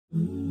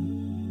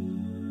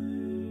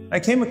I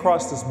came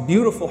across this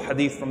beautiful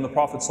hadith from the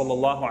Prophet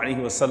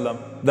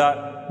ﷺ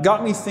that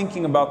got me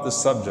thinking about this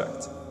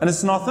subject. And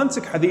it's an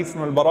authentic hadith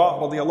from Al-Bara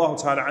radiallahu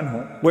ta'ala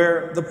anhu,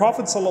 where the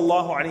Prophet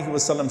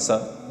ﷺ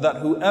said that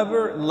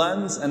whoever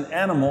lends an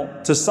animal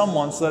to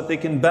someone so that they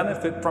can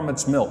benefit from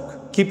its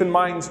milk. Keep in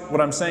mind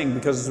what I'm saying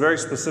because it's very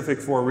specific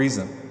for a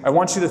reason. I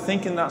want you to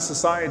think in that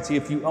society,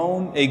 if you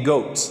own a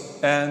goat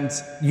and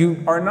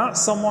you are not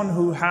someone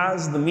who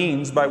has the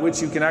means by which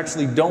you can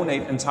actually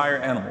donate entire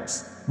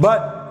animals,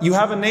 but you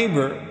have a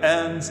neighbor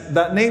and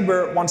that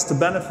neighbor wants to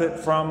benefit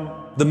from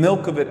the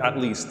milk of it at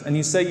least, and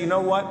you say, you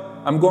know what,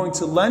 I'm going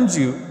to lend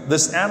you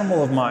this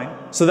animal of mine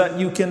so that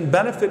you can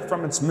benefit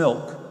from its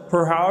milk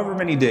for however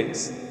many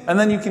days, and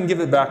then you can give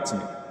it back to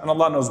me. And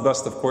Allah knows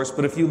best, of course,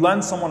 but if you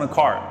lend someone a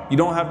car, you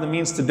don't have the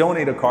means to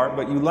donate a car,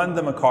 but you lend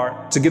them a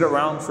car to get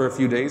around for a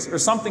few days, or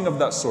something of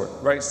that sort,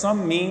 right?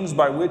 Some means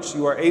by which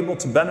you are able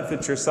to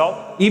benefit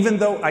yourself. Even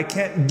though I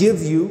can't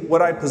give you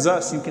what I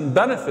possess, you can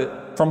benefit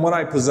from what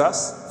I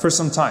possess for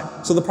some time.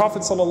 So the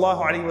Prophet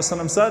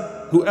ﷺ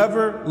said,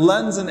 whoever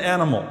lends an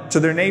animal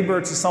to their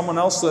neighbor, to someone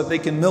else so that they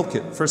can milk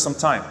it for some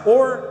time,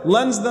 or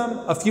lends them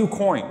a few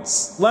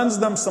coins, lends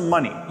them some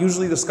money.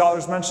 Usually the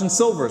scholars mention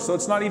silver, so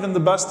it's not even the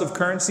best of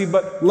currency,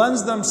 but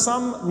lends them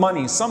some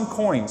money, some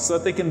coins, so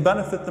that they can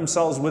benefit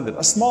themselves with it.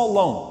 A small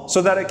loan,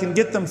 so that it can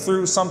get them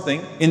through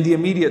something in the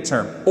immediate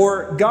term.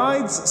 Or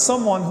guides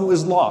someone who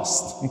is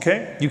lost,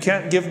 okay? You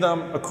can't give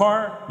them a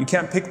car, you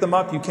can't pick them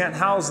up, you can't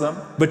house them,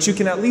 but you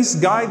can at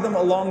least guide them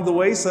along the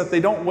way so that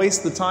they don't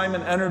waste the time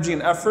and energy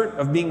and effort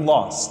of being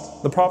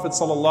lost. The Prophet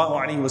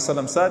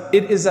ﷺ said,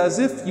 it is as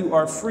if you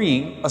are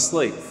freeing a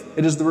slave.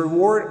 It is the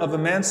reward of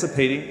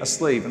emancipating a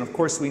slave. And of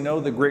course we know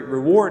the great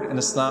reward in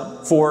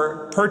Islam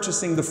for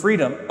purchasing the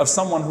freedom of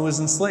someone who is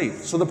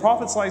enslaved. So the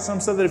Prophet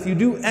ﷺ said that if you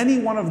do any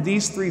one of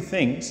these three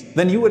things,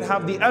 then you would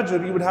have the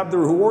ajr, you would have the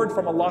reward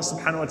from Allah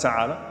subhanahu wa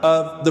ta'ala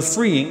of the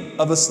freeing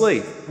of a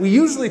slave. We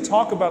usually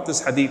talk about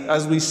this hadith,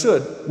 as we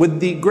should, with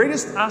the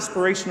greatest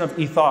aspiration of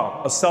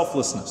ithar, of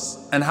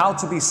selflessness, and how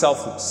to be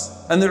selfless.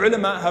 And the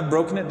ulama have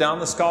broken it down,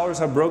 the scholars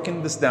have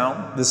broken this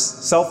down, this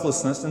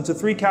selflessness, into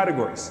three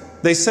categories.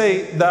 They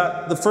say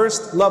that the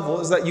first level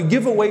is that you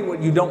give away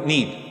what you don't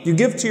need. You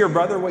give to your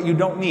brother what you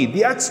don't need,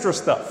 the extra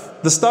stuff.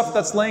 The stuff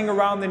that's laying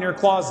around in your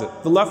closet,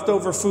 the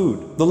leftover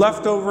food, the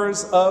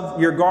leftovers of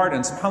your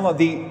garden. SubhanAllah,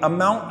 the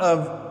amount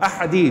of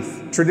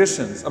ahadith,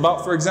 traditions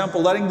about, for example,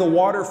 letting the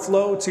water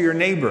flow to your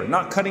neighbor,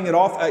 not cutting it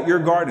off at your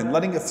garden,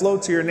 letting it flow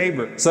to your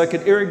neighbor so it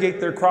could irrigate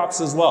their crops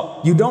as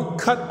well. You don't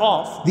cut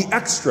off the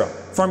extra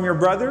from your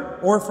brother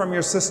or from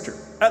your sister.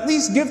 At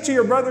least give to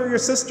your brother or your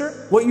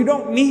sister what you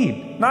don't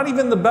need. Not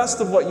even the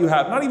best of what you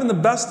have, not even the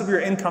best of your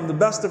income, the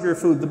best of your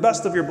food, the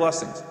best of your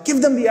blessings.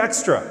 Give them the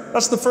extra.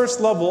 That's the first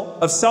level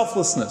of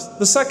selflessness.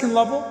 The second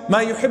level,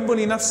 مَا يُحِبُّ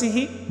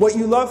لِنَفْسِهِ, what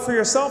you love for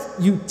yourself,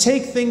 you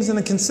take things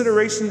into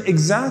consideration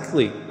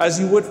exactly as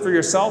you would for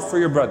yourself, for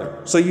your brother.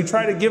 So you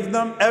try to give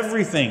them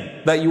everything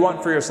that you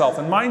want for yourself.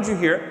 And mind you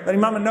here, that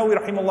Imam An-Nawawi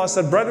rahimahullah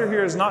said, brother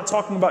here is not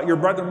talking about your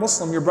brother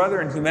Muslim, your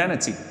brother in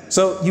humanity.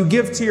 So you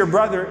give to your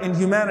brother in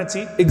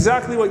humanity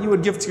exactly what you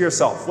would give to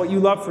yourself, what you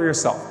love for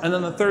yourself. And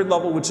then the third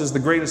level, which is the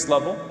greatest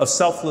level of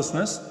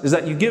selflessness, is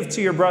that you give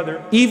to your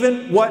brother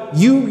even what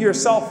you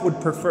yourself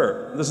would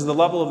prefer. This is the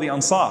level of the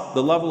Ansar,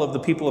 the level of the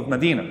people of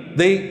Medina.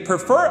 They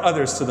prefer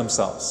others to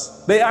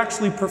themselves. They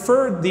actually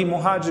preferred the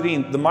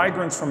Muhajirin, the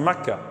migrants from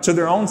Mecca, to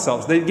their own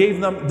selves. They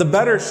gave them the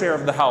better share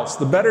of the house,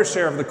 the better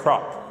share of the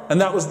crop. And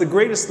that was the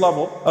greatest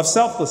level of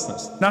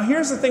selflessness. Now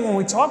here's the thing, when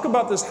we talk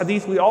about this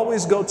hadith, we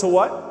always go to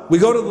what? We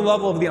go to the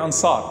level of the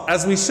Ansar,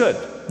 as we should.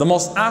 The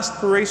most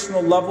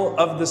aspirational level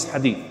of this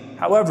hadith.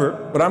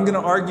 However, what I'm going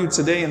to argue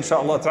today,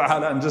 inshallah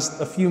ta'ala, in just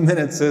a few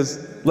minutes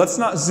is, let's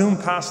not zoom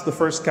past the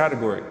first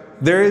category.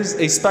 There is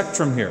a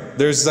spectrum here.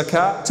 There's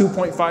zakat,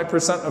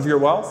 2.5% of your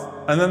wealth.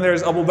 And then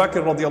there's Abu Bakr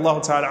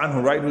radiallahu ta'ala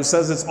anhu, right, who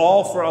says it's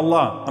all for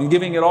Allah. I'm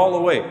giving it all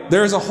away.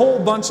 There's a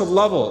whole bunch of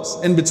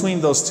levels in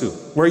between those two,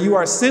 where you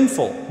are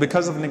sinful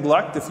because of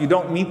neglect if you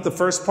don't meet the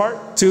first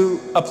part,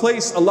 to a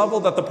place, a level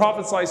that the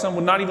Prophet ﷺ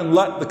would not even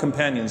let the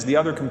companions, the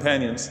other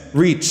companions,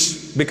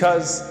 reach,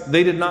 because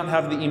they did not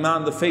have the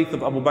iman, the faith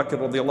of Abu Bakr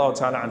radiallahu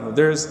ta'ala anhu.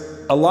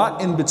 There's a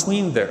lot in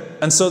between there.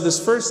 And so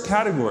this first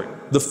category,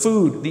 the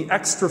food, the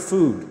extra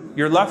food,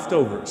 your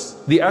leftovers,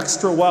 the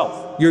extra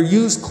wealth, your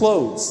used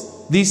clothes,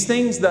 these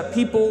things that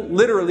people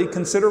literally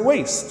consider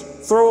waste,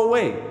 throw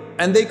away.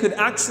 And they could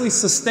actually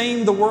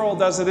sustain the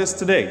world as it is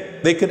today.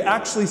 They could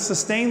actually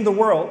sustain the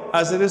world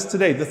as it is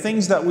today. The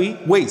things that we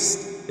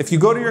waste. If you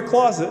go to your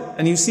closet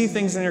and you see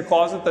things in your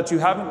closet that you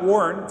haven't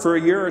worn for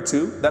a year or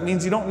two, that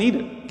means you don't need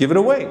it. Give it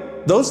away.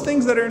 Those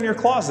things that are in your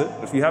closet,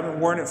 if you haven't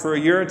worn it for a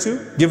year or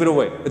two, give it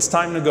away. It's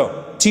time to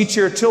go. Teach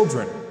your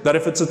children that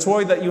if it's a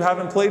toy that you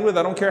haven't played with,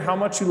 I don't care how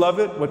much you love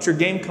it, what your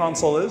game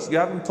console is, you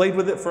haven't played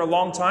with it for a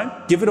long time,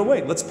 give it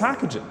away. Let's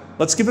package it.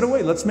 Let's give it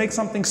away. Let's make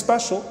something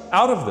special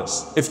out of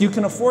this. If you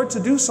can afford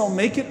to do so,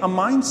 make it a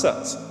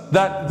mindset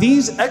that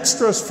these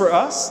extras for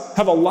us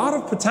have a lot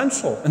of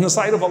potential in the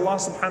sight of Allah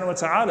subhanahu wa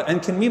ta'ala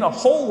and can mean a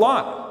whole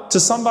lot to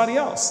somebody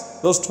else.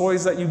 Those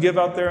toys that you give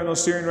out there in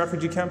those Syrian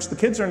refugee camps, the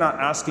kids are not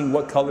asking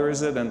what color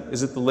is it and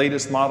is it the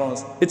latest model.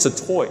 It's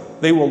a toy.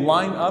 They will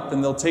line up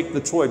and they'll take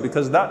the toy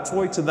because that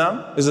toy to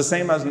them is the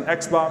same as an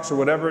Xbox or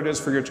whatever it is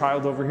for your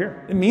child over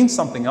here. It means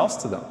something else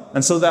to them.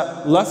 And so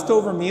that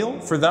leftover meal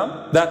for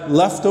them, that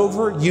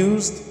leftover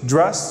used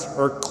dress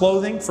or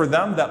clothing for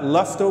them, that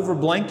leftover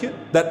blanket,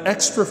 that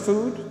extra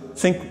food,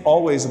 think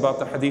always about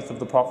the hadith of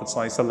the Prophet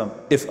ﷺ.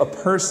 If a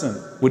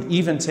person would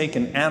even take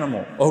an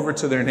animal over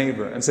to their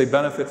neighbor and say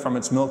benefit from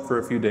its milk for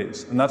a few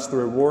days, and that's the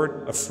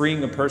reward of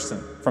freeing a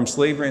person from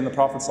slavery, and the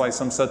Prophet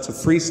ﷺ said to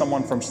free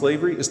someone from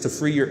slavery is to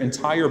free your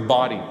entire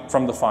body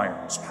from the fire.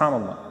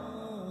 SubhanAllah.